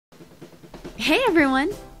Hey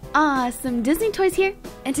everyone! Awesome Disney Toys here,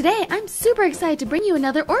 and today I'm super excited to bring you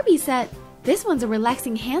another Orbeez set. This one's a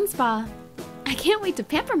relaxing hand spa. I can't wait to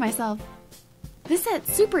pamper myself. This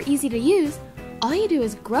set's super easy to use. All you do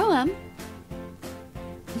is grow them,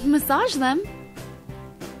 massage them,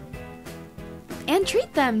 and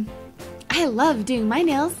treat them. I love doing my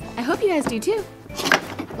nails. I hope you guys do too.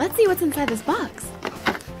 Let's see what's inside this box.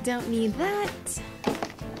 Don't need that.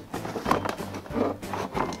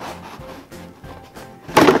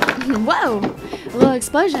 Whoa! A little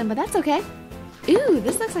explosion, but that's okay. Ooh,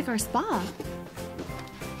 this looks like our spa.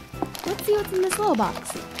 Let's see what's in this little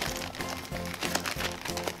box.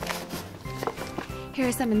 Here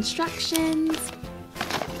are some instructions.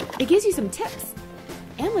 It gives you some tips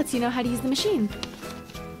and lets you know how to use the machine.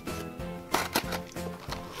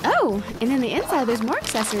 Oh, and in the inside there's more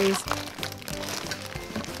accessories.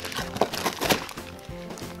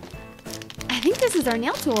 I think this is our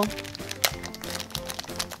nail tool.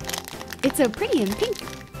 It's so pretty and pink.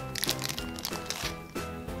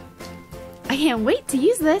 I can't wait to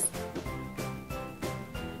use this.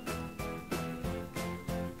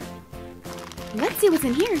 Let's see what's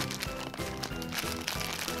in here.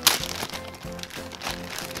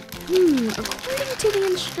 According to the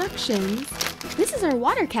instructions, this is our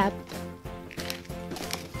water cap.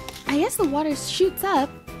 I guess the water shoots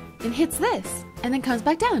up and hits this and then comes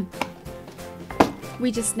back down.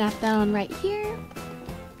 We just snap that on right here.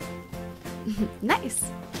 Nice!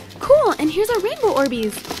 Cool, and here's our rainbow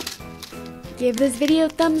Orbeez. Give this video a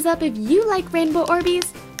thumbs up if you like rainbow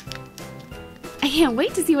Orbeez. I can't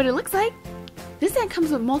wait to see what it looks like. This set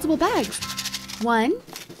comes with multiple bags. 1,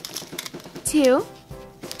 2,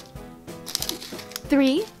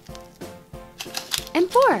 3,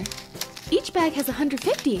 and 4. Each bag has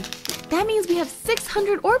 150. That means we have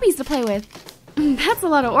 600 Orbeez to play with. That's a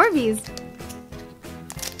lot of Orbeez.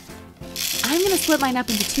 I'm gonna split mine up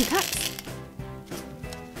into 2 cups.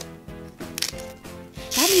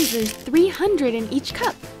 That means there's 300 in each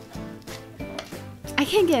cup. I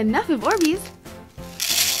can't get enough of Orbeez.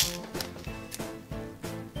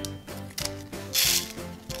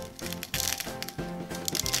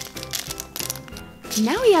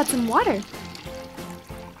 Now we add some water.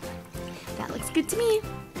 That looks good to me.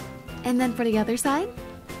 And then for the other side,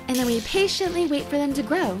 and then we patiently wait for them to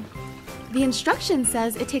grow. The instruction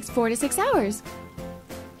says it takes 4 to 6 hours.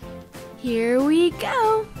 Here we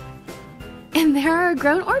go. And there are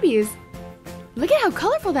grown Orbeez. Look at how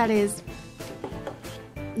colorful that is.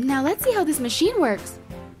 Now let's see how this machine works.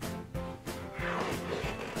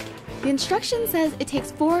 The instruction says it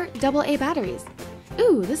takes 4 AA batteries.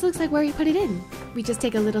 Ooh, this looks like where we put it in. We just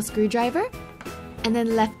take a little screwdriver, and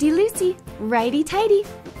then lefty-loosey, righty-tighty.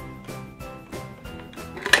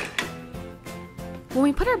 When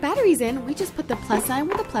we put our batteries in, we just put the plus sign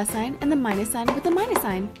with the plus sign and the minus sign with the minus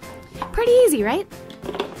sign. Pretty easy, right?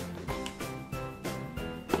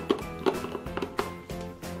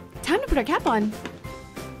 Time to put our cap on.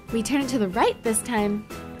 We turn it to the right this time.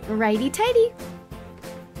 Righty-tighty.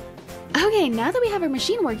 Okay, now that we have our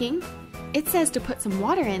machine working, it says to put some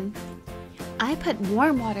water in. I put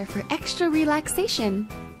warm water for extra relaxation,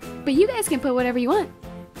 but you guys can put whatever you want.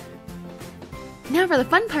 Now for the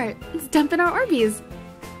fun part, let's dump in our Orbeez.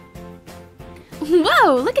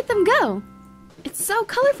 Whoa, look at them go! It's so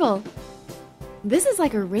colorful. This is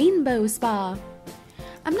like a rainbow spa.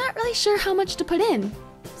 I'm not really sure how much to put in,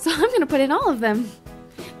 so I'm gonna put in all of them.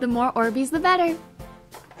 The more Orbeez, the better.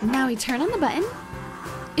 Now we turn on the button.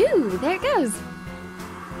 Ooh, there it goes.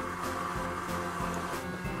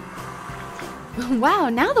 Wow,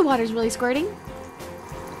 now the water's really squirting.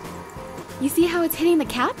 You see how it's hitting the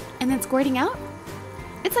cap and then squirting out?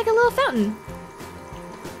 It's like a little fountain.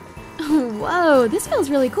 Whoa, this feels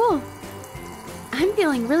really cool. I'm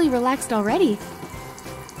feeling really relaxed already.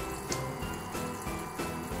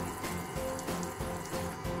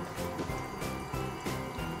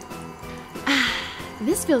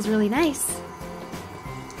 This feels really nice.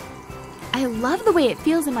 I love the way it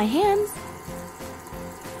feels in my hands.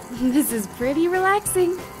 This is pretty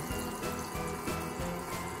relaxing.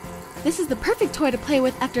 This is the perfect toy to play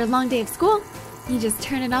with after a long day of school. You just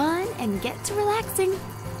turn it on and get to relaxing.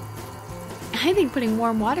 I think putting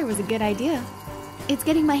warm water was a good idea. It's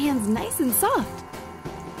getting my hands nice and soft.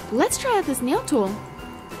 Let's try out this nail tool.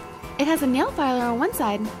 It has a nail filer on one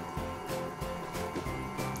side.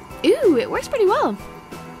 Ooh, it works pretty well.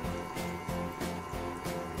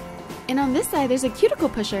 And on this side, there's a cuticle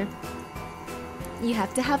pusher. You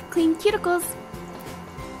have to have clean cuticles.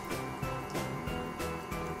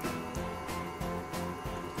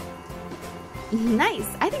 Nice,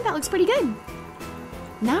 I think that looks pretty good.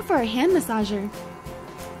 Now for our hand massager.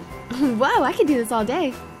 Whoa, I could do this all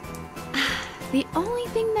day. The only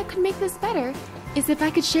thing that could make this better is if I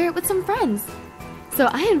could share it with some friends. So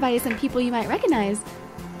I invited some people you might recognize.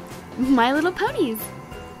 My Little Ponies.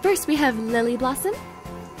 First we have Lily Blossom.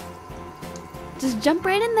 Just jump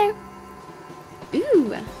right in there.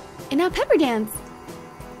 Ooh, and now Pepper Dance.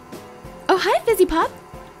 Oh, hi Fizzy Pop.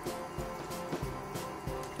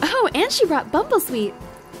 Oh, and she brought Bumblesweet.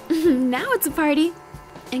 Now it's a party.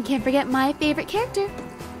 And can't forget my favorite character,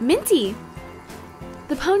 Minty.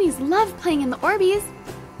 The ponies love playing in the Orbeez.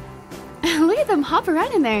 Look at them hop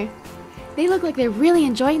around in there. They look like they're really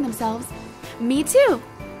enjoying themselves. Me too.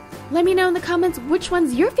 Let me know in the comments which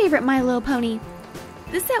one's your favorite My Little Pony.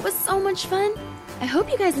 This set was so much fun. I hope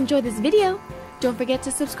you guys enjoyed this video. Don't forget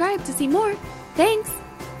to subscribe to see more. Thanks!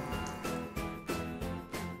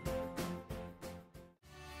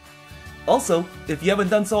 Also, if you haven't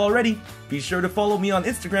done so already, be sure to follow me on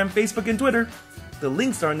Instagram, Facebook, and Twitter. The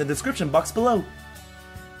links are in the description box below.